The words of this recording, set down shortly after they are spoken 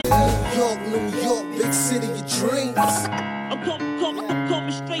York, big city of dreams. I'm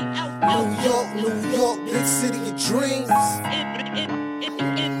coming straight out. New York, big city of dreams.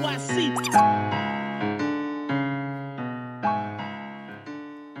 NYC.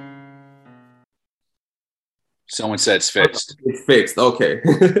 Someone said it's fixed. It's fixed. Okay.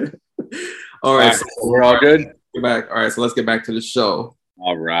 All right. So we're all good. Get back. All right. So let's get back to the show.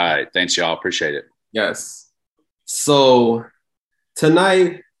 All right. Thanks, y'all. Appreciate it. Yes. So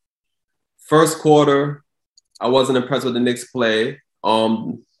tonight, first quarter, I wasn't impressed with the Knicks play.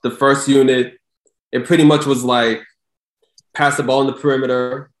 The first unit, it pretty much was like pass the ball in the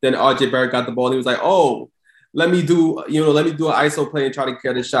perimeter. Then RJ Barrett got the ball. And he was like, "Oh, let me do an ISO play and try to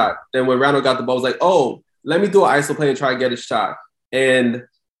get a shot." Then when Randall got the ball, I was like, "Oh, let me do an ISO play and try to get a shot." And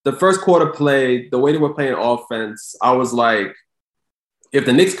the first quarter play, the way they were playing offense, I was like, if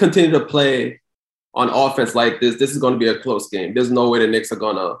the Knicks continue to play on offense like this is going to be a close game. There's no way the Knicks are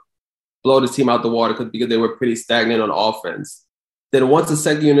going to blow this team out the water because they were pretty stagnant on offense. Then once the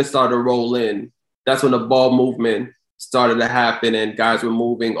second unit started to roll in, that's when the ball movement started to happen and guys were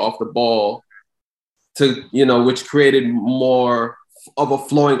moving off the ball to, which created more of a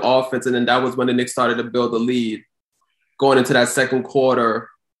flowing offense. And then that was when the Knicks started to build the lead going into that second quarter.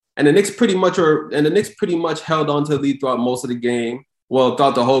 And the Knicks pretty much held on to the lead throughout most of the game. Well,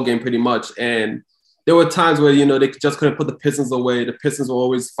 throughout the whole game pretty much. And there were times where, they just couldn't put the Pistons away. The Pistons were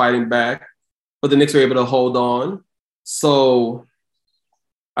always fighting back, but the Knicks were able to hold on. So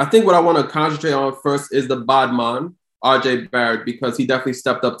I think what I want to concentrate on first is the Badman, RJ Barrett, because he definitely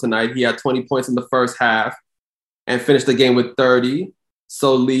stepped up tonight. He had 20 points in the first half and finished the game with 30.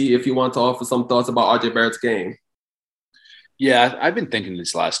 So Lee, if you want to offer some thoughts about RJ Barrett's game. Yeah, I've been thinking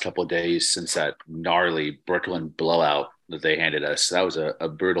these last couple of days since that gnarly Brooklyn blowout that they handed us. That was a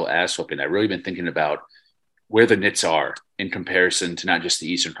brutal ass whooping. I've really been thinking about where the Knicks are in comparison to not just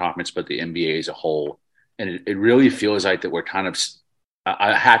the Eastern Conference, but the NBA as a whole. And it really feels like that we're kind of,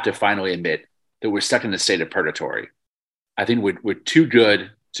 I have to finally admit that we're stuck in the state of purgatory. I think we're too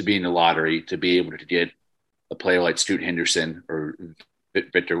good to be in the lottery to be able to get a player like Scoot Henderson or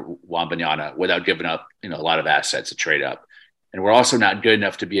Victor Wembanyama without giving up, a lot of assets to trade up. And we're also not good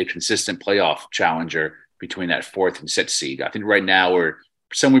enough to be a consistent playoff challenger between that 4th and 6th seed. I think right now we're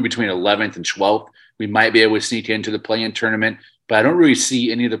somewhere between 11th and 12th. We might be able to sneak into the play-in tournament, but I don't really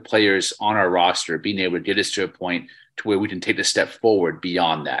see any of the players on our roster being able to get us to a point to where we can take a step forward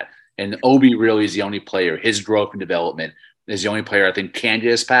beyond that. And Obi really is the only player. His growth and development is the only player I think can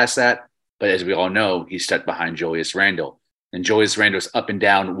get us past that. But as we all know, he's stuck behind Julius Randle. And Julius Randle's up and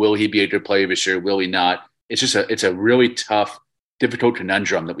down. Will he be a good player this year? Will he not? It's a really tough, difficult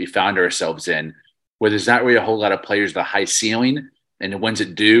conundrum that we found ourselves in, where there's not really a whole lot of players with a high ceiling, and the ones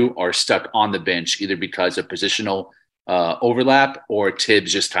that do are stuck on the bench either because of positional overlap or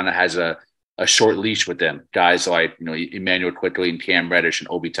Tibbs just kind of has a short leash with them. Guys like Emmanuel Quickly and Cam Reddish and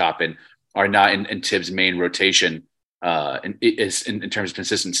Obi Toppin are not in Tibbs' main rotation in terms of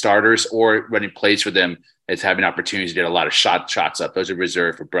consistent starters or running plays for them as having opportunities to get a lot of shots up. Those are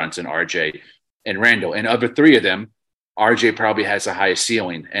reserved for Brunson, RJ, and Randall. And of the three of them, RJ probably has the highest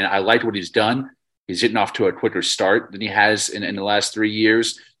ceiling, and I like what he's done. He's getting off to a quicker start than he has in the last 3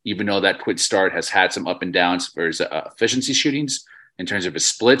 years, even though that quick start has had some up and downs for his efficiency shootings in terms of his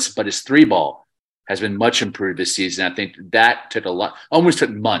splits, but his three ball has been much improved this season. I think that almost took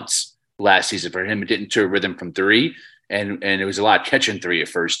months last season for him to get into a rhythm from three. And it was a lot of catching three at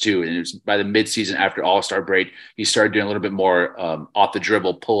first too. And it was by the midseason after All-Star break, he started doing a little bit more off the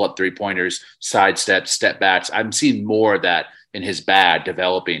dribble, pull up 3-pointers, side steps, step backs. I'm seeing more of that in his bag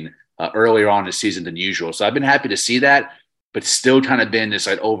developing earlier on in the season than usual. So I've been happy to see that, but still kind of been this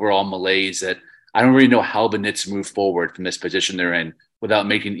like overall malaise that I don't really know how the Knicks move forward from this position they're in without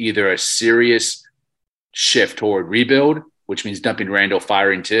making either a serious shift toward rebuild, which means dumping Randall,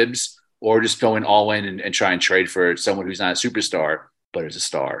 firing Tibbs, or just going all in and try and trade for someone who's not a superstar, but is a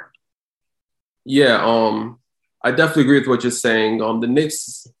star. Yeah, I definitely agree with what you're saying. The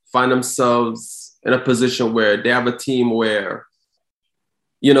Knicks find themselves in a position where they have a team where,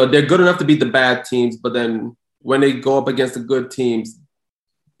 they're good enough to beat the bad teams, but then when they go up against the good teams,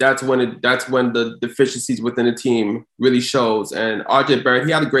 that's when the deficiencies within the team really shows. And RJ Barrett,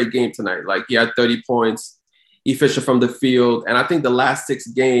 he had a great game tonight. Like, he had 30 points. He fished from the field. And I think the last 6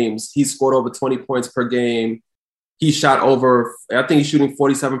 games, he scored over 20 points per game. He shot I think he's shooting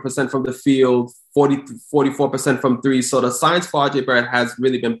 47% from the field, 44% from three. So the signs for RJ Barrett has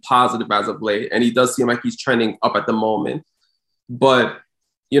really been positive as of late. And he does seem like he's trending up at the moment. But,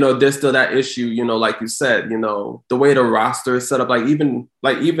 there's still that issue, like you said, the way the roster is set up, even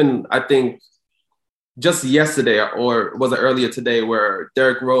I think just yesterday, or was it earlier today, where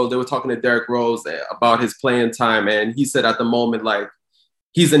Derrick Rose, they were talking to Derrick Rose about his playing time. And he said at the moment, like,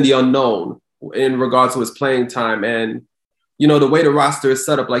 he's in the unknown in regards to his playing time. And, the way the roster is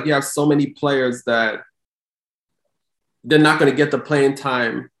set up, like, you have so many players that they're not going to get the playing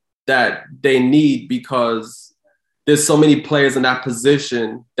time that they need because there's so many players in that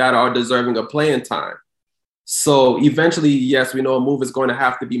position that are deserving of playing time. So eventually, yes, we know a move is going to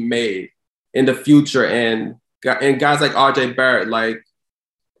have to be made in the future. And guys like RJ Barrett, like,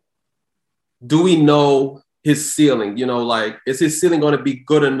 do we know his ceiling? Like, is his ceiling going to be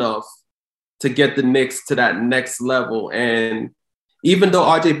good enough to get the Knicks to that next level? And even though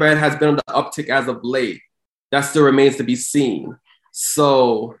RJ Barrett has been on the uptick as of late, that still remains to be seen.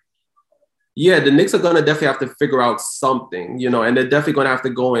 So, yeah, the Knicks are going to definitely have to figure out something, and they're definitely going to have to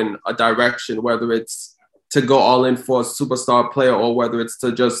go in a direction, whether it's to go all in for a superstar player or whether it's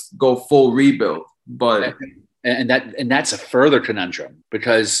to just go full rebuild. But that's a further conundrum,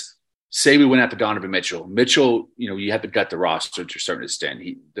 because say we went after Donovan Mitchell. You have to gut the roster to a certain extent.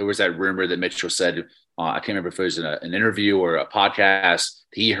 There was that rumor that Mitchell said, I can't remember if it was in an interview or a podcast,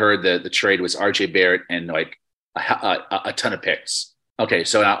 he heard that the trade was RJ Barrett and like a ton of picks. Okay,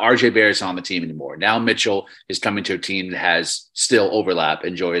 so now RJ Barrett's not on the team anymore. Now Mitchell is coming to a team that has still overlap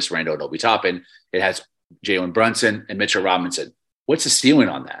in Julius Randle and Obi Toppin. It has Jalen Brunson and Mitchell Robinson. What's the ceiling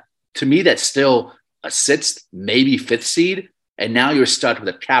on that? To me, that's still a sixth, maybe fifth seed. And now you're stuck with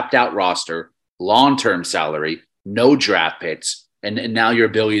a capped out roster, long-term salary, no draft picks. And now your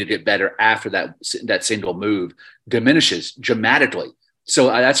ability to get better after that single move diminishes dramatically. So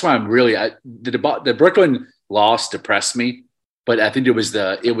that's why I'm really the Brooklyn loss depressed me, but I think it was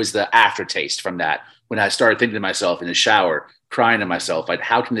the aftertaste from that when I started thinking to myself in the shower, crying to myself, like,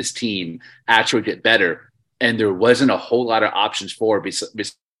 how can this team actually get better? And there wasn't a whole lot of options for it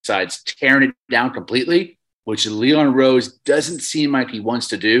besides tearing it down completely, which Leon Rose doesn't seem like he wants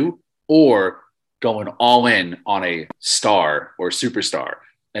to do, or going all in on a star or superstar.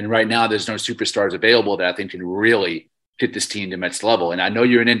 And right now there's no superstars available that I think can really get this team to the next level. And I know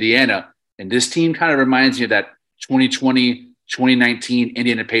you're in Indiana, and this team kind of reminds me of that 2020, 2019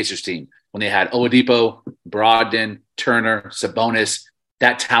 Indiana Pacers team when they had Oladipo, Brogdon, Turner, Sabonis,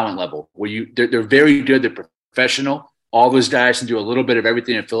 that talent level where they're very good. They're professional. All those guys can do a little bit of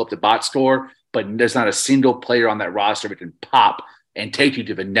everything and fill up the box score, but there's not a single player on that roster that can pop and take you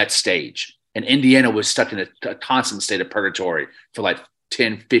to the next stage. And Indiana was stuck in a constant state of purgatory for like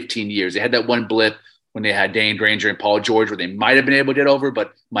 10, 15 years. They had that one blip when they had Dane Granger and Paul George where they might have been able to get over,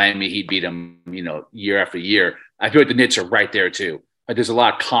 but Miami Heat beat them, year after year. I feel like the Knicks are right there too. Like, there's a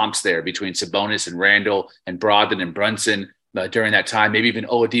lot of comps there between Sabonis and Randall and Brogdon and Brunson during that time, maybe even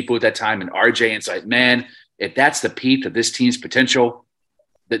Oladipo at that time and RJ. And it's like, man, if that's the peak of this team's potential,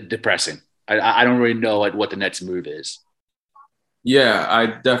 depressing. I don't really know what the next move is. Yeah, I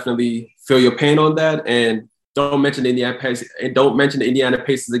definitely feel your pain on that. And don't mention the Indiana Pacers, and don't mention the Indiana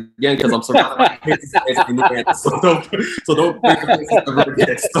Pacers again, because I'm surrounded by Pacers against Indiana. So don't bring the Pacers ever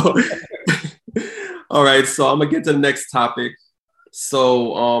again. So, all right, so I'm gonna get to the next topic.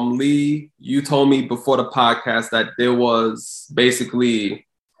 So, Lee, you told me before the podcast that there was basically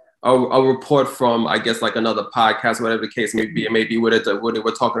a report from, I guess, like another podcast, whatever the case may be, maybe where they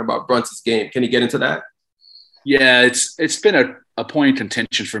were talking about Brunson's game. Can you get into that? Yeah, it's been a point of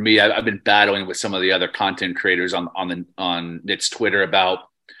contention for me. I've been battling with some of the other content creators on Knicks Twitter about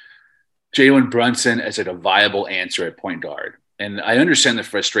Jalen Brunson as like a viable answer at point guard. And I understand the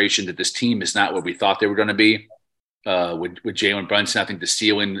frustration that this team is not where we thought they were going to be. With Jalen Brunson, I think the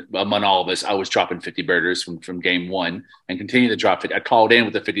ceiling among all of us, I was dropping 50 burgers from game one and continue to drop it. I called in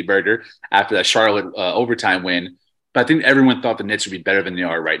with a 50 burger after that Charlotte overtime win. But I think everyone thought the Knicks would be better than they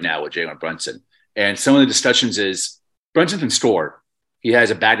are right now with Jalen Brunson. And some of the discussions is Brunson can score. He has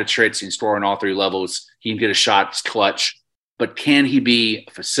a bag of tricks. He can score on all three levels. He can get a shot. It's clutch. But can he be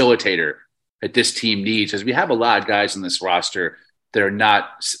a facilitator that this team needs? Because we have a lot of guys in this roster that are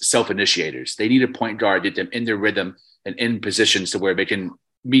not self-initiators. They need a point guard, get them in their rhythm and in positions to where they can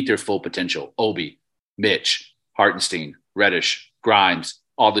meet their full potential. Obi, Mitch, Hartenstein, Reddish, Grimes,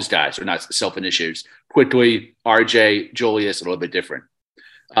 all those guys are not self-initiators. Quickly, RJ, Julius, a little bit different.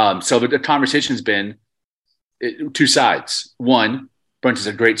 So the conversation's been two sides. One,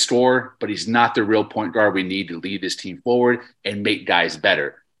 Brunson's a great scorer, but he's not the real point guard we need to lead this team forward and make guys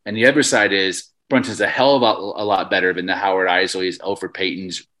better. And the other side is Brunson's a hell of a lot better than the Howard Isleys, Elfrid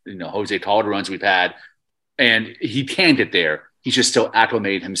Paytons, Jose Calderon's we've had. And he can get there. He's just still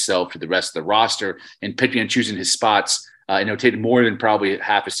acclimating himself to the rest of the roster and picking and choosing his spots And it'll take more than probably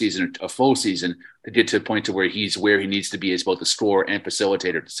half a season or a full season to get to the point to where he's where he needs to be as both a scorer and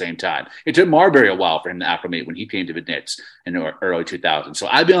facilitator at the same time. It took Marbury a while for him to acclimate when he came to the Knicks in the early 2000s. So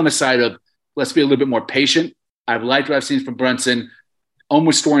I'd be on the side of let's be a little bit more patient. I've liked what I've seen from Brunson.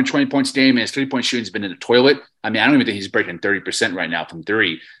 Almost scoring 20 points a game, and his three-point shooting has been in the toilet. I mean, I don't even think he's breaking 30% right now from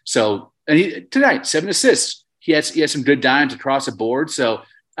three. So, and tonight, 7 assists. He has some good dimes across the board. So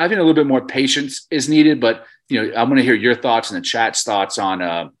I think a little bit more patience is needed. But I want to hear your thoughts and the chat's thoughts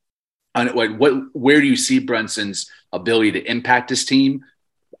on where do you see Brunson's ability to impact his team?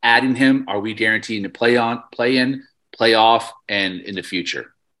 Adding him, are we guaranteeing to play in, play off, and in the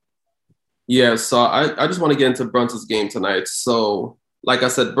future? Yeah, so I just want to get into Brunson's game tonight. So, like I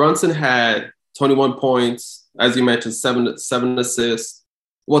said, Brunson had 21 points, as you mentioned, seven assists.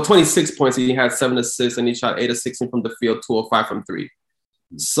 Well, 26 points, and he had 7 assists, and he shot 8 of 16 from the field, 2 of 5 from 3.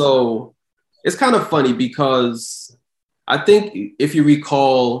 So it's kind of funny because I think if you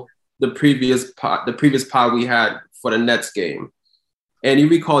recall the previous pod we had for the Nets game, and you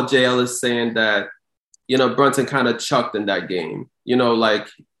recall J Ellis saying that, Brunson kind of chucked in that game, he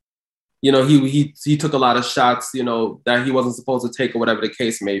took a lot of shots, that he wasn't supposed to take or whatever the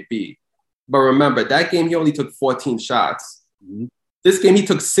case may be. But remember, that game, he only took 14 shots. Mm-hmm. This game, he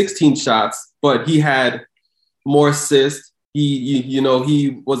took 16 shots, but he had more assists. He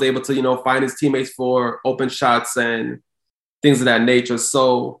was able to, find his teammates for open shots and things of that nature.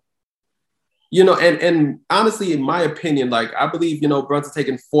 So, and honestly, in my opinion, I believe, Brunson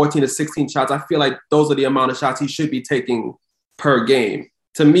taking 14 to 16 shots. I feel like those are the amount of shots he should be taking per game.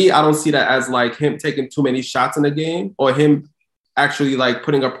 To me, I don't see that as him taking too many shots in a game or him actually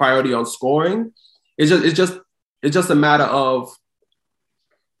putting a priority on scoring. It's just a matter of,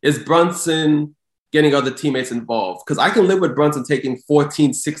 is Brunson getting other teammates involved? Because I can live with Brunson taking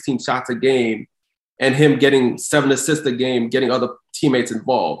 14, 16 shots a game and him getting 7 assists a game, getting other teammates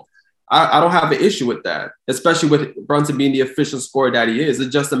involved. I don't have an issue with that, especially with Brunson being the efficient scorer that he is.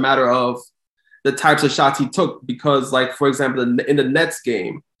 It's just a matter of the types of shots he took because, for example, in the Nets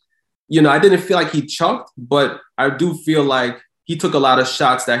game, I didn't feel like he chucked, but I do feel like he took a lot of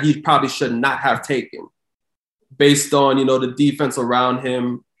shots that he probably should not have taken based on, the defense around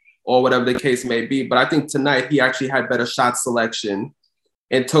him or whatever the case may be. But I think tonight he actually had better shot selection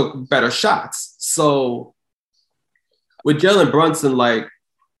and took better shots. So with Jalen Brunson,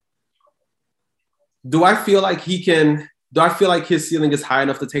 do I feel like his ceiling is high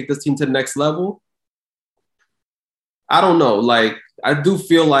enough to take this team to the next level? I don't know. I do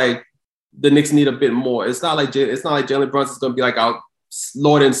feel like the Knicks need a bit more. It's not like Jalen Brunson's going to be our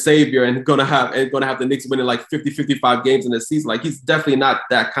Lord and Savior and going to have the Knicks winning 50, 55 games in the season. He's definitely not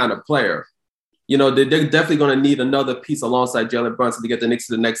that kind of player. They're definitely going to need another piece alongside Jalen Brunson to get the Knicks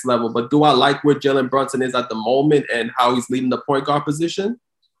to the next level. But do I like where Jalen Brunson is at the moment and how he's leading the point guard position?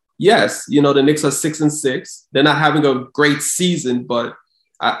 Yes, the Knicks are 6-6. They're not having a great season, but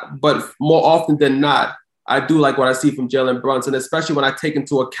more often than not, I do like what I see from Jalen Brunson, especially when I take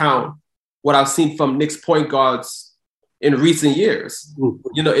into account what I've seen from Knicks point guards in recent years.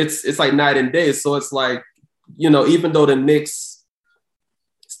 It's like night and day. So it's even though the Knicks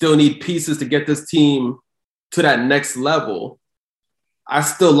still need pieces to get this team to that next level, I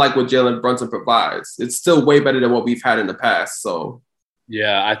still like what Jalen Brunson provides. It's still way better than what we've had in the past. So.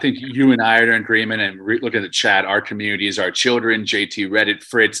 Yeah, I think you and I are in agreement. And look at the chat. Our communities, our children, JT, Reddit,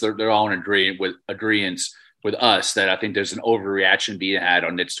 Fritz, they're all in agreement with us that I think there's an overreaction being had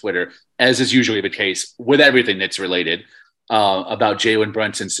on Knicks Twitter, as is usually the case with everything Knicks related, about Jalen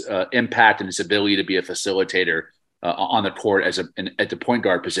Brunson's impact and his ability to be a facilitator on the court at the point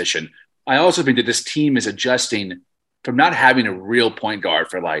guard position. I also think that this team is adjusting from not having a real point guard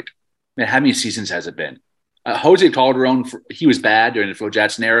for how many seasons has it been? Jose Calderon, he was bad during the Phil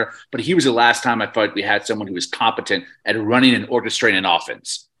Jackson era, but he was the last time I thought we had someone who was competent at running and orchestrating an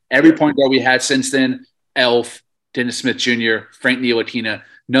offense. Every point guard we had since then, Elf, Dennis Smith Jr., Frank Ntilikina,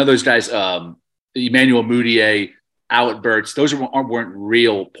 none of those guys, Emmanuel Mudiay, Alec Burks, those weren't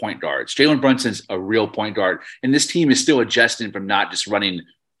real point guards. Jalen Brunson's a real point guard, and this team is still adjusting from not just running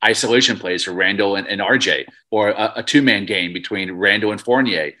isolation plays for Randall and RJ, or a two-man game between Randall and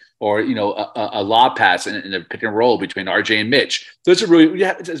Fournier, or a lob pass and a pick and roll between RJ and Mitch. Those are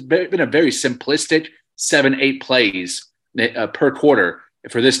it's been a very simplistic 7-8 plays per quarter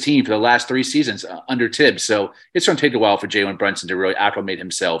for this team for the last 3 seasons under Tibbs. So it's going to take a while for Jalen Brunson to really acclimate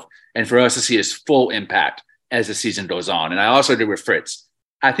himself and for us to see his full impact as the season goes on. And I also agree with Fritz.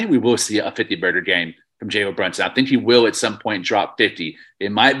 I think we will see a 50-burger game from Jalen Brunson. I think he will at some point drop 50.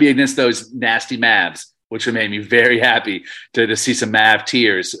 It might be against those nasty Mavs, which made me very happy to see some Mav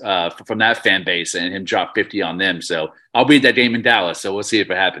tears from that fan base and him drop 50 on them. So I'll be at that game in Dallas. So we'll see if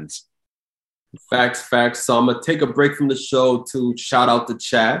it happens. Facts. So I'm going to take a break from the show to shout out the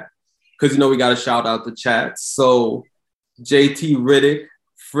chat because, we got to shout out the chat. So JT Riddick,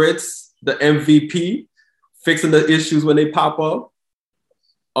 Fritz, the MVP, fixing the issues when they pop up.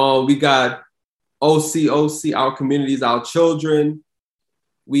 We got OC, our communities, our children.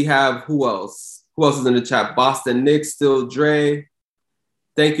 We have who else? Who else is in the chat? Boston Knicks, still Dre.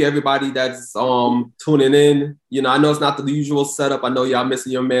 Thank you, everybody that's tuning in. I know it's not the usual setup. I know y'all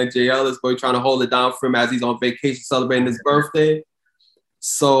missing your man J Ellis, but we're trying to hold it down for him as he's on vacation celebrating his birthday.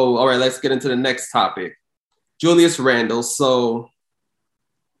 So, all right, let's get into the next topic. Julius Randle. So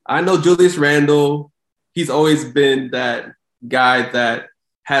I know Julius Randle, he's always been that guy that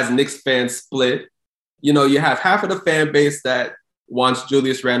has Knicks fans split. You have half of the fan base that wants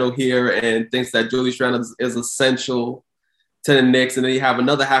Julius Randle here and thinks that Julius Randle is essential to the Knicks. And then you have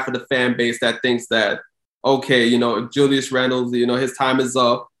another half of the fan base that thinks that, okay, if Julius Randle, his time is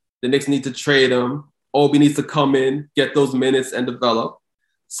up. The Knicks need to trade him. Obi needs to come in, get those minutes and develop.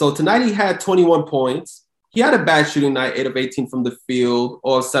 So tonight he had 21 points. He had a bad shooting night, 8 of 18 from the field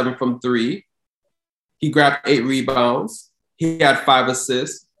or 7 from 3. He grabbed 8 rebounds. He had 5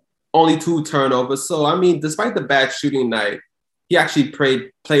 assists, only 2 turnovers. So, despite the bad shooting night, he actually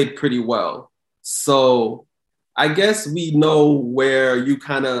played pretty well. So I guess we know where you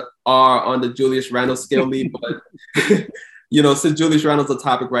kind of are on the Julius Randle scale, Lee, but, since Julius Randle's a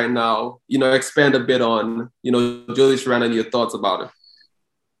topic right now, expand a bit on, Julius Randle and your thoughts about it.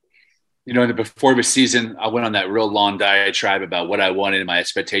 Before the season, I went on that real long diatribe about what I wanted and my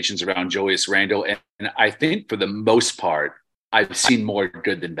expectations around Julius Randle. And I think for the most part, I've seen more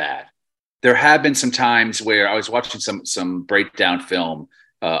good than bad. There have been some times where I was watching some breakdown film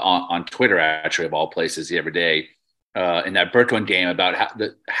on Twitter, actually, of all places, the other day, in that Brooklyn game about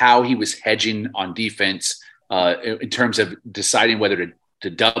how he was hedging on defense in terms of deciding whether to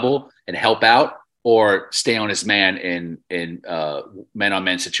double and help out or stay on his man in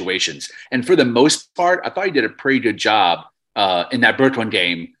man-on-man situations. And for the most part, I thought he did a pretty good job in that Brooklyn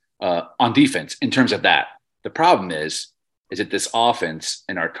game on defense in terms of that. The problem is that this offense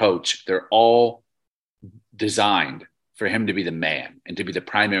and our coach, they're all designed for him to be the man and to be the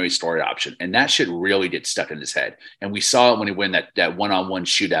primary story option. And that shit really gets stuck in his head. And we saw it when he won that one-on-one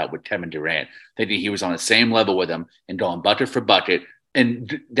shootout with Kevin Durant, thinking he was on the same level with him and going bucket for bucket.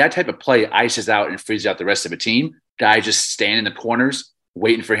 And that type of play ices out and freezes out the rest of the team. Guys just stand in the corners,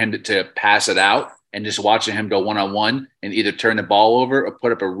 waiting for him to pass it out and just watching him go one-on-one and either turn the ball over or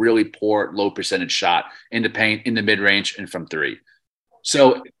put up a really poor, low percentage shot in the paint, in the mid-range, and from 3.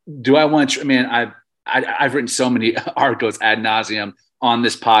 So do I want to – I've written so many articles ad nauseum on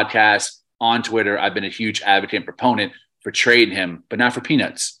this podcast, on Twitter. I've been a huge advocate and proponent for trading him, but not for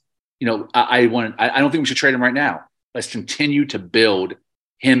peanuts. I don't think we should trade him right now. Let's continue to build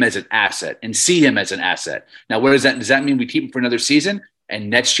him as an asset and see him as an asset. Now, what does that? Does that mean we keep him for another season? And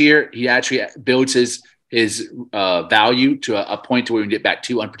next year he actually builds his value to a point to where we can get back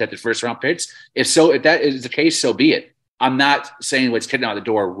 2 unprotected first round picks? If that is the case, so be it. I'm not saying let's get him out the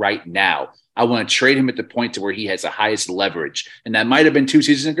door right now. I want to trade him at the point to where he has the highest leverage. And that might have been 2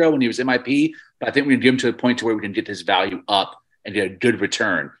 seasons ago when he was MIP, but I think we can get him to the point to where we can get his value up and get a good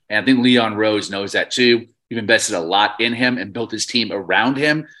return. And I think Leon Rose knows that too. You've invested a lot in him and built his team around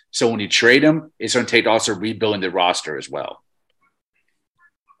him. So when you trade him, it's going to take also rebuilding the roster as well.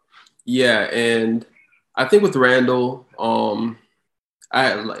 Yeah, and I think with Randle,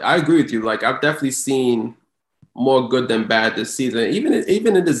 I agree with you. Like, I've definitely seen more good than bad this season.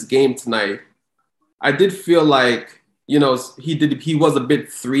 Even in this game tonight, I did feel like, he was a bit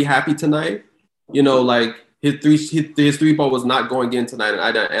 3 happy tonight. Like his three ball was not going in tonight,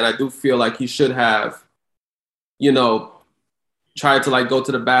 and I do feel like he should have, tried to like go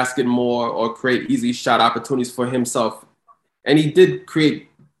to the basket more or create easy shot opportunities for himself. And he did create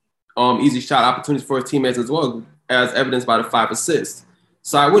easy shot opportunities for his teammates as well, as evidenced by the 5 assists.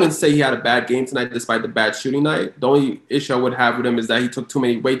 So I wouldn't say he had a bad game tonight despite the bad shooting night. The only issue I would have with him is that he took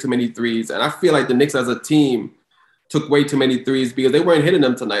way too many threes. And I feel like the Knicks as a team took way too many threes because they weren't hitting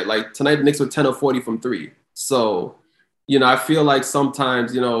them tonight. Like tonight, the Knicks were 10 of 40 from 3. So, I feel like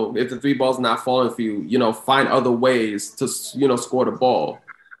sometimes, if the 3 ball's not falling for you, find other ways to, score the ball.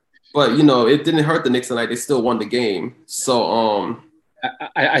 But, it didn't hurt the Knicks tonight. They still won the game. So,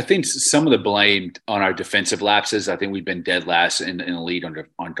 I think some of the blame on our defensive lapses, I think we've been dead last in the lead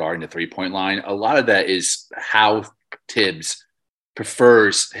on guarding the 3-point line. A lot of that is how Tibbs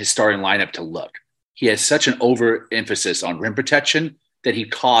prefers his starting lineup to look. He has such an overemphasis on rim protection that he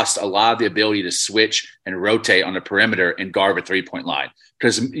cost a lot of the ability to switch and rotate on the perimeter and guard a three-point line.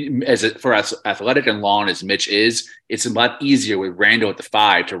 Because for as athletic and long as Mitch is, it's a lot easier with Randall at the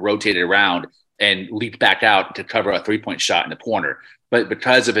 5 to rotate it around and leap back out to cover a three-point shot in the corner. But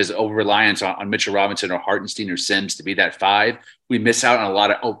because of his over-reliance on Mitchell Robinson or Hartenstein or Sims to be that 5, we miss out on a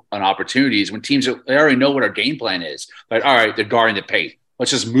lot of opportunities when teams they already know what our game plan is. Like, all right, they're guarding the paint.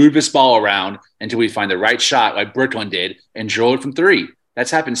 Let's just move this ball around until we find the right shot like Brooklyn did and drill it from 3.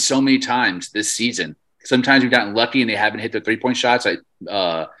 That's happened so many times this season. Sometimes we've gotten lucky and they haven't hit their three-point shots like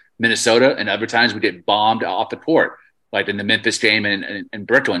Minnesota, and other times we get bombed off the court, like in the Memphis game and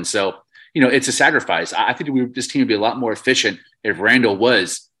Brooklyn. So, it's a sacrifice. I think this team would be a lot more efficient if Randall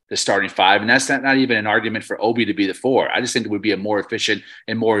was the starting 5, and that's not even an argument for Obi to be the 4. I just think it would be a more efficient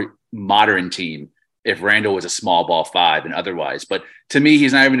and more modern team if Randall was a small ball 5 and otherwise. But to me,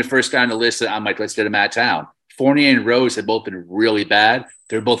 he's not even the first guy on the list that I'm like, let's get him out of town. Fournier and Rose have both been really bad.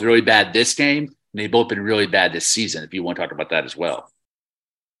 They're both really bad this game, and they've both been really bad this season, if you want to talk about that as well.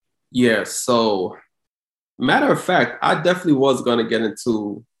 Yeah, so matter of fact, I definitely was going to get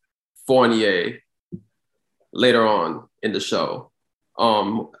into Fournier later on in the show.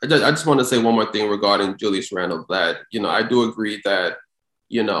 I just want to say one more thing regarding Julius Randle, that, I do agree that,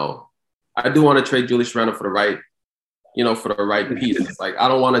 I do want to trade Julius Randle for the right pieces. Like, I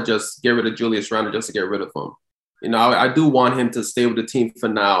don't want to just get rid of Julius Randle just to get rid of him. I do want him to stay with the team for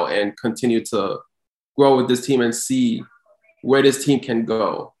now and continue to grow with this team and see where this team can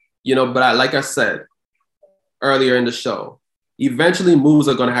go. But like I said earlier in the show, eventually moves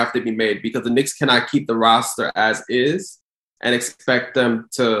are going to have to be made because the Knicks cannot keep the roster as is and expect them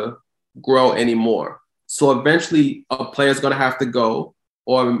to grow anymore. So eventually a player is going to have to go,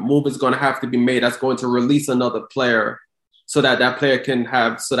 or a move is going to have to be made that's going to release another player so that player can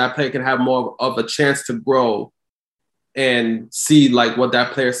have more of a chance to grow and see like what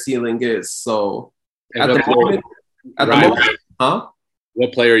that player's ceiling is. So at the moment, huh?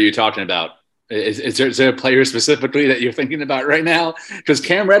 What player are you talking about? Is there a player specifically that you're thinking about right now? Because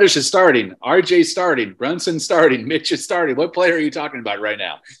Cam Reddish is starting, RJ's starting, Brunson's starting, Mitch is starting. What player are you talking about right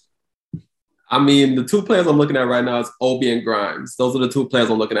now? I mean, the 2 players I'm looking at right now is Obi and Grimes. Those are the 2 players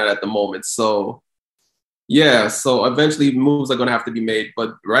I'm looking at the moment. So, yeah, so eventually moves are going to have to be made.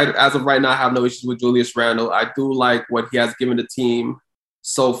 But as of right now, I have no issues with Julius Randle. I do like what he has given the team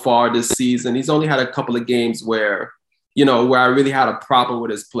so far this season. He's only had a couple of games where I really had a problem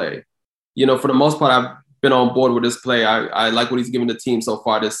with his play. For the most part, I've been on board with his play. I like what he's given the team so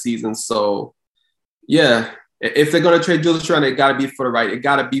far this season. So, yeah, if they're going to trade Julius Randle, it got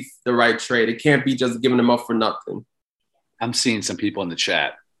to be the right trade. It can't be just giving him up for nothing. I'm seeing some people in the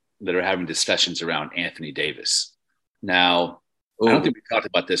chat that are having discussions around Anthony Davis. Now, I don't think we talked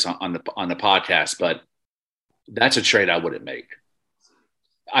about this on the podcast, but that's a trade I wouldn't make.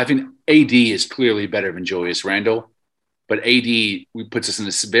 I think AD is clearly better than Julius Randle. But AD puts us in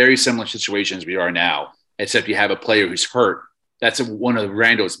this very similar situation as we are now, except you have a player who's hurt. That's one of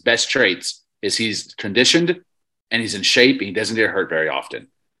Randall's best traits is he's conditioned and he's in shape and he doesn't get hurt very often.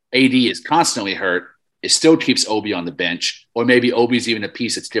 AD is constantly hurt. It still keeps Obi on the bench, or maybe Obi's even a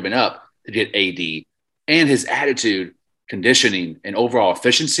piece that's given up to get AD. And his attitude, conditioning, and overall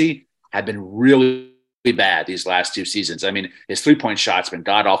efficiency have been really bad these last 2 seasons. I mean, his three-point shot's been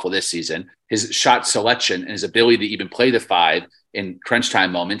god-awful this season. His shot selection and his ability to even play the 5 in crunch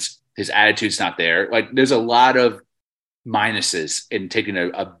time moments, his attitude's not there. Like, there's a lot of minuses in taking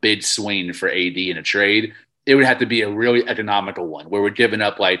a big swing for AD in a trade. It would have to be a really economical one where we're giving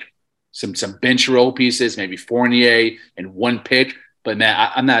up like some bench role pieces, maybe Fournier and 1 pick. But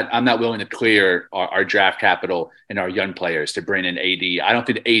man, I'm not willing to clear our draft capital and our young players to bring in AD. I don't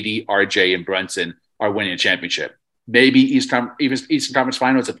think AD, RJ, and Brunson are winning a championship. Maybe Eastern Conference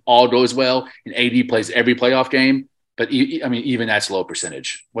Finals if all goes well and AD plays every playoff game. But I mean, even that's low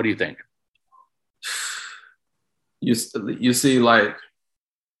percentage. What do you think? You see, like,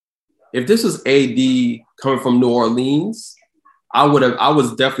 if this was AD coming from New Orleans, I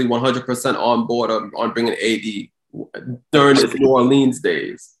was definitely 100% on board on bringing AD during his New Orleans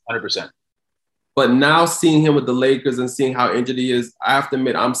days. 100%. But now seeing him with the Lakers and seeing how injured he is, I have to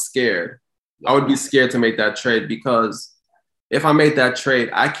admit I'm scared. I would be scared to make that trade because if I make that trade,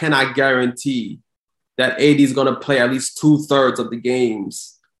 I cannot guarantee that AD is going to play at least 2/3 of the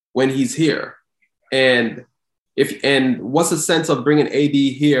games when he's here. And what's the sense of bringing AD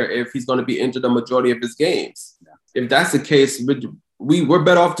here if he's going to be injured the majority of his games? Yeah. If that's the case, we're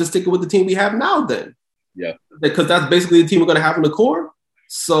better off just sticking with the team we have now then. Yeah. Because that's basically the team we're going to have in the core.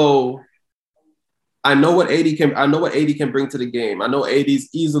 So I know what AD can bring to the game. I know AD's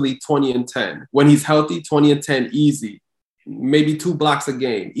easily 20 and 10. When he's healthy, 20 and 10 easy. maybe 2 blocks a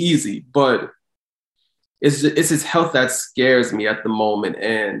game, easy. But it's his health that scares me at the moment.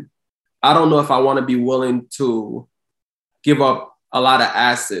 And I don't know if I want to be willing to give up a lot of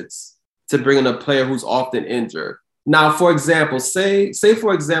assets to bring in a player who's often injured. Now, for example, say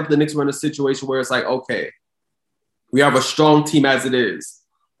for example, the Knicks were in a situation where it's like, okay, we have a strong team as it is,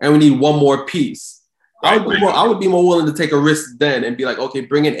 and we need one more piece. I would be more willing to take a risk then and be like, okay,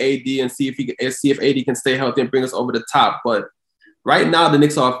 bring in AD and see if AD can stay healthy and bring us over the top. But right now, the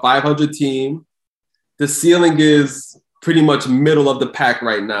Knicks are a 500 team. The ceiling is pretty much middle of the pack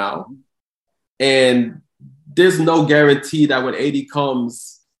right now, and there's no guarantee that when AD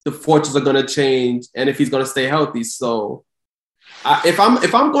comes, the fortunes are going to change and if he's going to stay healthy. So if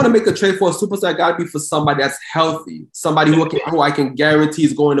I'm going to make a trade for a superstar, I got to be for somebody that's healthy, somebody who I can guarantee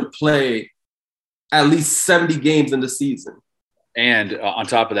is going to play at least 70 games in the season. And on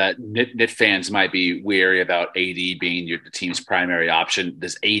top of that, Knick fans might be wary about AD being the team's primary option.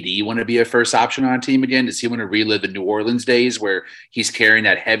 Does AD want to be a first option on a team again? Does he want to relive the New Orleans days where he's carrying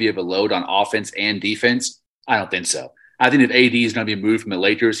that heavy of a load on offense and defense? I don't think so. I think if AD is going to be moved from the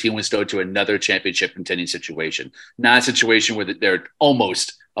Lakers, he wants to go to another championship contending situation, not a situation where they're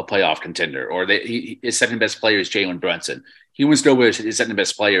almost a playoff contender or his second best player is Jalen Brunson. He wants to go with his second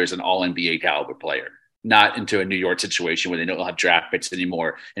best player is an all NBA caliber player, not into a New York situation where they don't have draft picks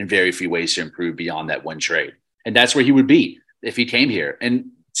anymore and very few ways to improve beyond that one trade. And that's where he would be if he came here.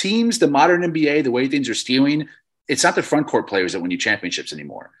 And teams, the modern NBA, the way things are skewing, it's not the front court players that win you championships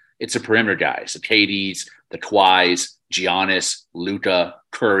anymore. It's the perimeter guys, the KDs, the Kawhis, Giannis, Luka,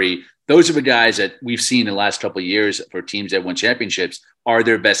 Curry. Those are the guys that we've seen in the last couple of years for teams that won championships are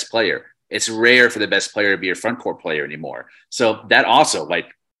their best player. It's rare for the best player to be a front court player anymore. So that also, like,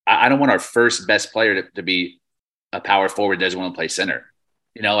 I don't want our first best player to be a power forward that doesn't want to play center.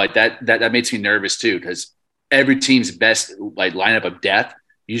 You know, like that makes me nervous too, because every team's best like lineup of depth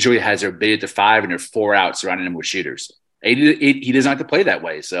usually has their big at the 5 and their 4 out surrounding them with shooters. He doesn't like to play that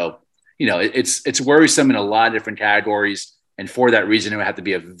way. So, you know, it's worrisome in a lot of different categories. And for that reason, it would have to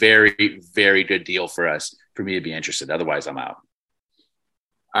be a very, very good deal for me to be interested. Otherwise, I'm out.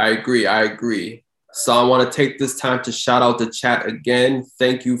 I agree. So I want to take this time to shout out the chat again.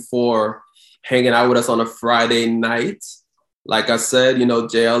 Thank you for hanging out with us on a Friday night. Like I said, you know,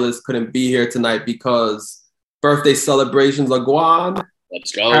 J Ellis couldn't be here tonight because birthday celebrations are gone.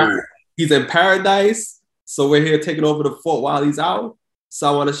 Let's go. He's in paradise. So we're here taking over the fort while he's out. So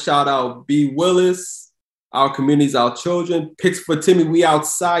I want to shout out B. Willis, our communities, our children. Picks for Timmy, we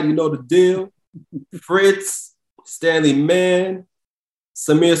outside, you know the deal. Fritz, Stanley Mann,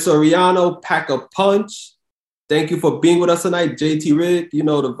 Samir Soriano, Pack a Punch. Thank you for being with us tonight. JT Rick, you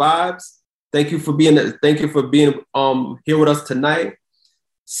know the vibes. Thank you for being here with us tonight.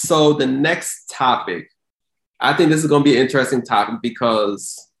 So the next topic, I think this is going to be an interesting topic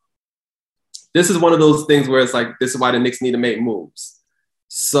because this is one of those things where it's like, this is why the Knicks need to make moves.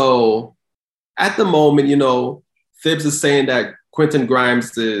 So at the moment, you know, Thibs is saying that Quentin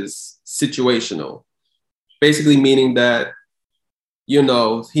Grimes is situational, basically meaning that, you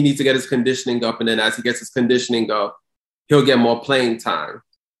know, he needs to get his conditioning up. And then as he gets his conditioning up, he'll get more playing time.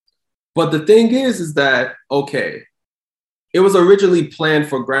 But the thing is that, okay, it was originally planned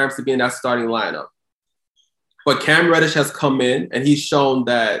for Grimes to be in that starting lineup. But Cam Reddish has come in and he's shown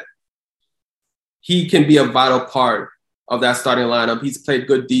that he can be a vital part of that starting lineup. He's played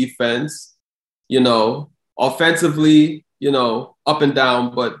good defense, you know, offensively, you know, up and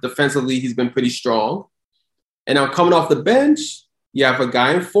down, but defensively, he's been pretty strong. And now coming off the bench, you have a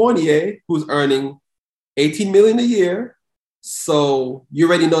guy in Fournier who's earning $18 million a year. So you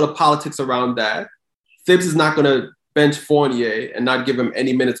already know the politics around that. Thibs is not going to bench Fournier and not give him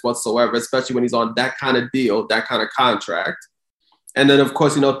any minutes whatsoever, especially when he's on that kind of deal, that kind of contract. And then, of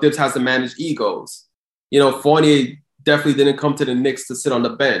course, you know, Thibs has to manage egos. You know, Fournier definitely didn't come to the Knicks to sit on the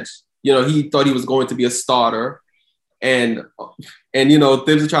bench. You know, he thought he was going to be a starter. And you know,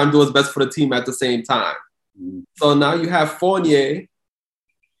 Thibs is trying to do his best for the team at the same time. So now you have Fournier.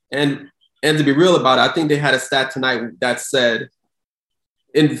 And to be real about it, I think they had a stat tonight that said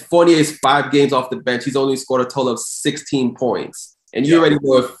in Fournier's 5 games off the bench, he's only scored a total of 16 points. And you already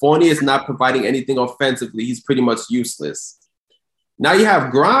know if Fournier is not providing anything offensively, he's pretty much useless. Now you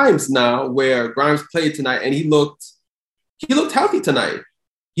have Grimes now, where Grimes played tonight, and he looked healthy tonight.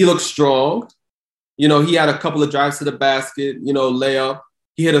 He looked strong. You know, he had a couple of drives to the basket, you know, layup.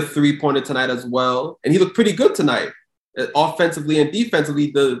 He hit a 3-pointer tonight as well. And he looked pretty good tonight, offensively and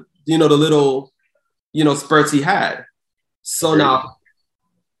defensively, the little, you know, spurts he had. So now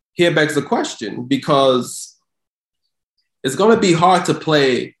here begs the question, because it's going to be hard to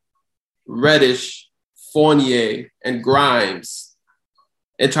play Reddish, Fournier, and Grimes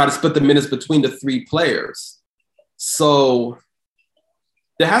and try to split the minutes between the three players. So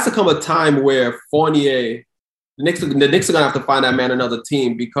there has to come a time where Fournier, the Knicks are going to have to find that man another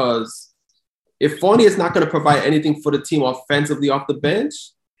team, because if Fournier is not going to provide anything for the team offensively off the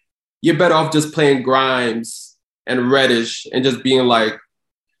bench, you're better off just playing Grimes and Reddish and just being like,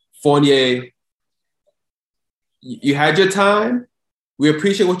 Fournier, you had your time. We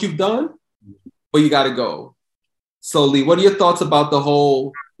appreciate what you've done, but you got to go. So, Lee, what are your thoughts about the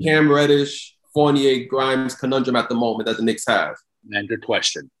whole Cam Reddish, Fournier, Grimes conundrum at the moment that the Knicks have? Man, good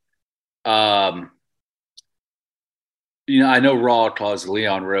question. I know Raw calls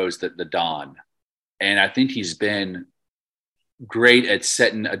Leon Rose the Don, and I think he's been great at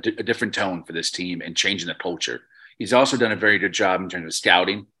setting a different tone for this team and changing the culture. He's also done a very good job in terms of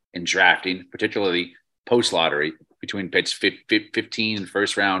scouting and drafting, particularly post-lottery between picks 15 in the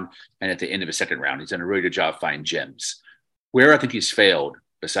first round and at the end of the second round. He's done a really good job finding gems. Where I think he's failed,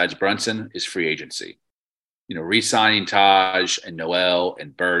 besides Brunson, is free agency. Re-signing Taj and Noel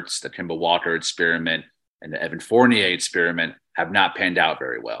and Burks, the Kemba Walker experiment and the Evan Fournier experiment have not panned out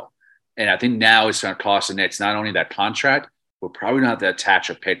very well. And I think now it's going to cost the Knicks not only that contract, we're probably not going to attach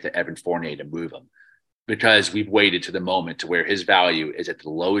a pick to Evan Fournier to move him, because we've waited to the moment to where his value is at the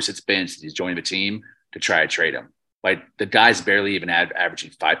lowest it's been since he's joined the team to try to trade him. Like, the guy's barely even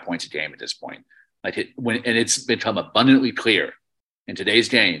averaging 5 points a game at this point. And it's become abundantly clear in today's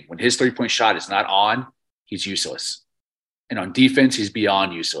game, when his 3-point shot is not on, he's useless. And on defense, he's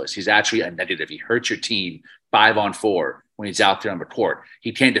beyond useless. He's actually a negative. He hurts your team 5-on-4 when he's out there on the court.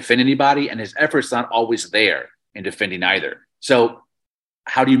 He can't defend anybody, and his effort's not always there in defending either. So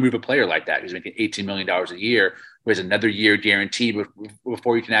how do you move a player like that who's making $18 million a year, who has another year guaranteed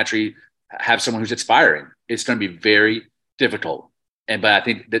before you can actually have someone who's expiring? It's going to be very difficult. But I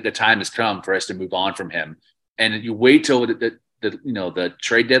think that the time has come for us to move on from him. And you wait till the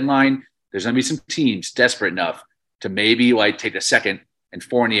trade deadline. There's going to be some teams desperate enough to maybe take a second and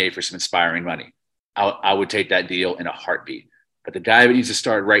Fournier for some inspiring money. I would take that deal in a heartbeat. But the guy that needs to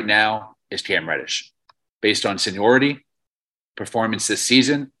start right now is Cam Reddish, based on seniority, performance this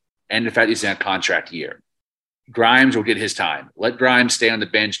season, and the fact he's in a contract year. Grimes will get his time. Let Grimes stay on the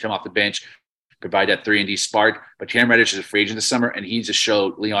bench, come off the bench, provide that 3-and-D spark. But Cam Reddish is a free agent this summer, and he needs to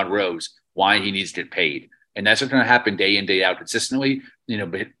show Leon Rose why he needs to get paid. And that's what's going to happen day in, day out consistently,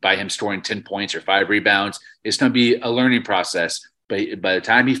 by him scoring 10 points or 5 rebounds. It's going to be a learning process. But by the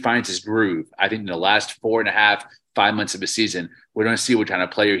time he finds his groove, I think in the last 4.5, 5 months of the season, we're going to see what kind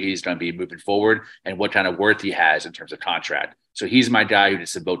of player he's going to be moving forward and what kind of worth he has in terms of contract. So he's my guy who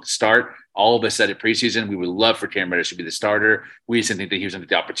needs to vote to start. All of us said it preseason, we would love for Cam Reddish to be the starter. We just didn't think that he was going to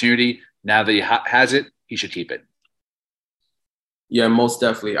get the opportunity. Now that he has it, he should keep it. Yeah, most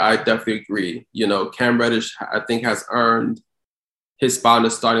definitely. I definitely agree. Cam Reddish, I think, has earned his spot in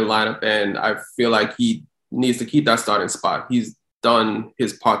the starting lineup, and I feel like he needs to keep that starting spot. He's done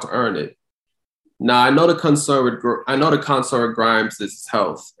his part to earn it. Now, I know the concern with Grimes is his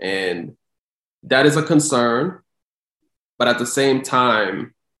health, and that is a concern. But at the same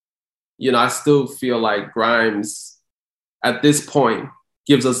time, I still feel like Grimes, at this point,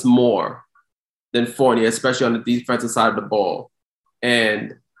 gives us more than Fournier, especially on the defensive side of the ball.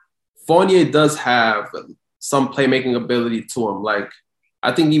 And Fournier does have some playmaking ability to him.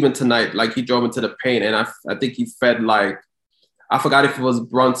 I think even tonight, he drove into the paint, and I think he fed I forgot if it was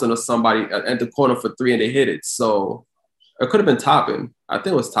Brunson or somebody at the corner for 3 and they hit it. So it could have been Toppin. I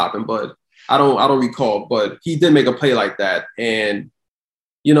think it was Toppin, but I don't recall. But he did make a play like that. And,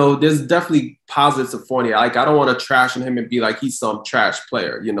 there's definitely positives to Fournier. I don't want to trash on him and be like he's some trash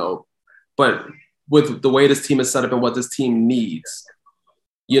player, But with the way this team is set up and what this team needs,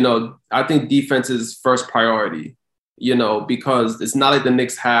 I think defense is first priority, because it's not like the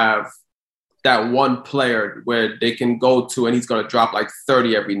Knicks have that one player where they can go to and he's going to drop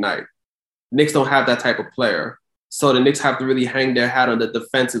 30 every night. Knicks don't have that type of player. So the Knicks have to really hang their hat on the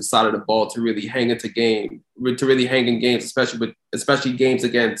defensive side of the ball to really hang in games, especially games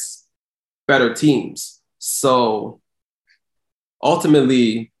against better teams. So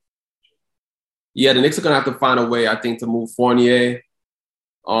ultimately, the Knicks are going to have to find a way, I think, to move Fournier.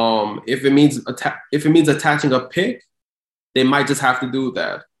 If it means attaching a pick, they might just have to do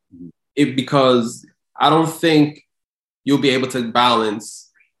that. Because I don't think you'll be able to balance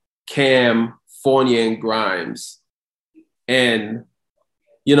Cam, Fournier, and Grimes. And,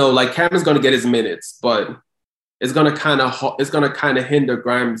 Cam is going to get his minutes, but it's going to kind of hinder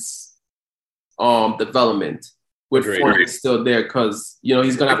Grimes' development with Fournier still there, because,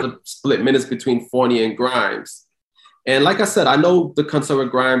 he's going to have to split minutes between Fournier and Grimes. And like I said, I know the concern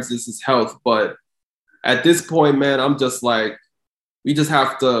with Grimes is his health, but at this point, man, I'm just like, we just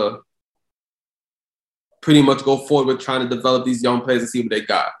have to pretty much go forward with trying to develop these young players and see what they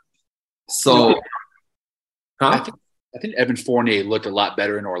got. So, I think Evan Fournier looked a lot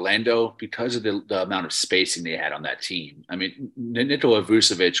better in Orlando because of the amount of spacing they had on that team. I mean, Nikola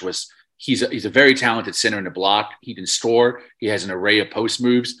Vucevic he's a very talented center in the block. He can score. He has an array of post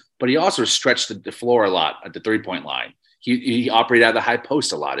moves, but he also stretched the floor a lot at the 3-point line. He operated out of the high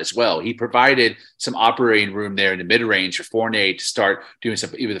post a lot as well. He provided some operating room there in the mid-range for Fournier to start doing some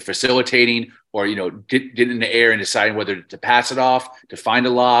either facilitating or, get in the air and deciding whether to pass it off, to find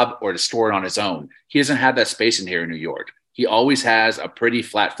a lob, or to score it on his own. He doesn't have that space in here in New York. He always has a pretty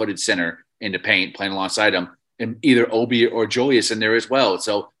flat-footed center in the paint playing alongside him, and either Obi or Julius in there as well.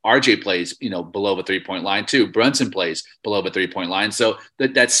 So RJ plays, below the 3-point line too. Brunson plays below the 3-point line. So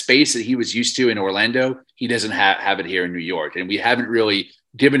that space that he was used to in Orlando, he doesn't have it here in New York. And we haven't really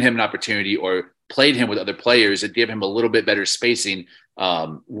given him an opportunity or played him with other players that give him a little bit better spacing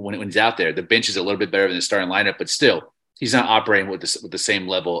when he's out there. The bench is a little bit better than the starting lineup, but still, he's not operating with the same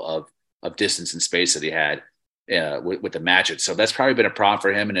level of distance and space that he had with the Magic. So that's probably been a problem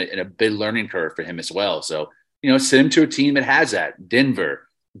for him and a big learning curve for him as well. So, send him to a team that has that. Denver,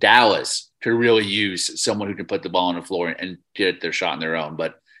 Dallas could really use someone who can put the ball on the floor and get their shot on their own.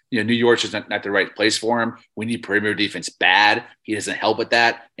 But, New York's just not the right place for him. We need perimeter defense bad. He doesn't help with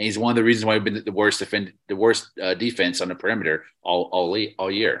that. And he's one of the reasons why we've been the worst defense on the perimeter all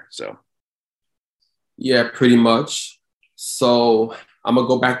year. So, yeah, pretty much. So I'm going to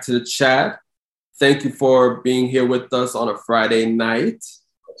go back to the chat. Thank you for being here with us on a Friday night.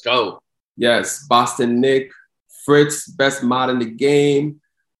 Let's go. Yes, Boston Nick, Fritz, best mod in the game,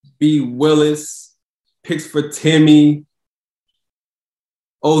 B. Willis, picks for Timmy,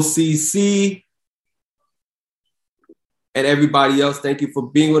 OCC, and everybody else. Thank you for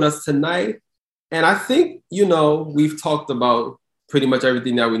being with us tonight. And I think, we've talked about pretty much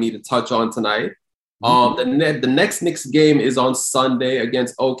everything that we need to touch on tonight. The next Knicks game is on Sunday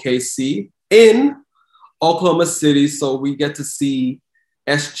against OKC in Oklahoma City. So we get to see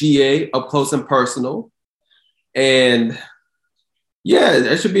SGA up close and personal. And yeah,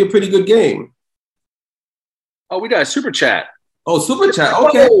 that should be a pretty good game. Oh, we got a super chat. Oh, super chat.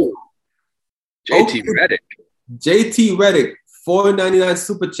 Okay. JT Reddick. JT Reddick, $4.99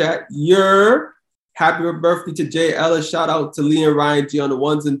 super chat. Happy birthday to J Ellis. Shout out to Lee and Ryan G on the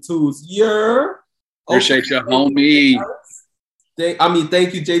 1s and 2s. Appreciate you, homie.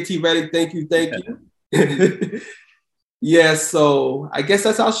 Thank you, JT Reddick. Thank you. Yeah, so I guess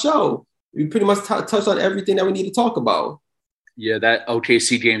that's our show. We pretty much touched on everything that we need to talk about. Yeah, that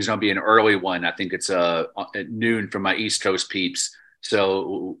OKC game is going to be an early one. I think it's at noon for my East Coast peeps.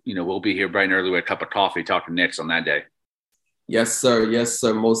 So, we'll be here bright and early with a cup of coffee talking Knicks on that day. Yes, sir. Yes,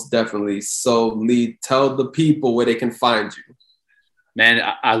 sir. Most definitely. So, Lee, tell the people where they can find you. Man,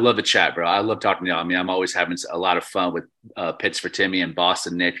 I love the chat, bro. I love talking to y'all. I mean, I'm always having a lot of fun with Pits for Timmy and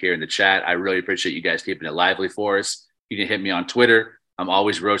Boston Nick here in the chat. I really appreciate you guys keeping it lively for us. You can hit me on Twitter. I'm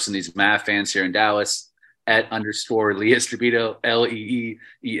always roasting these Mav fans here in Dallas @ Lee Escobedo,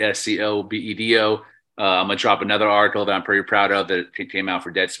 LEEESCOBEDO. I'm going to drop another article that I'm pretty proud of that came out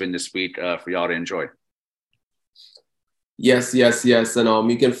for Deadspin this week for y'all to enjoy. Yes. And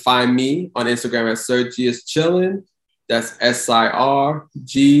you can find me on Instagram at Sergi is Chillin'. That's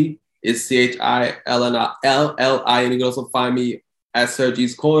SIRG. It's CHILLLI. And you can also find me at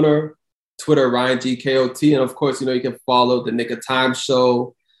Sergi's Corner. Twitter, Ryan G KOT. And of course, you can follow the Knick of Time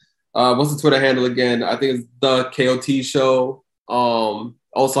Show. What's the Twitter handle again? I think it's the KOT Show.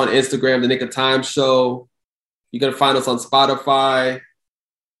 Also on Instagram, the Knick of Time Show. You can find us on Spotify,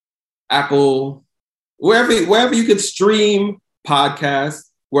 Apple, wherever you can stream podcasts.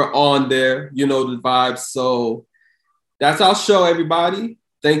 We're on there. You know the vibes. So that's our show, everybody.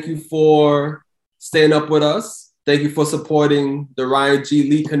 Thank you for staying up with us. Thank you for supporting the Ryan G.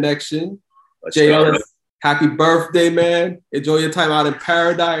 Lee connection. J Ellis, happy birthday, man. Enjoy your time out in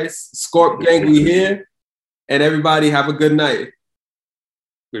paradise. Scorp gang, we here. And everybody have a good night.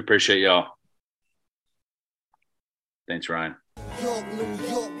 We appreciate y'all. Thanks, Ryan. New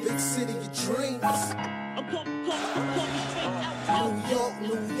York, big city of dreams. I'm coming straight out.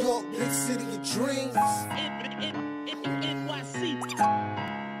 New York, big city of dreams.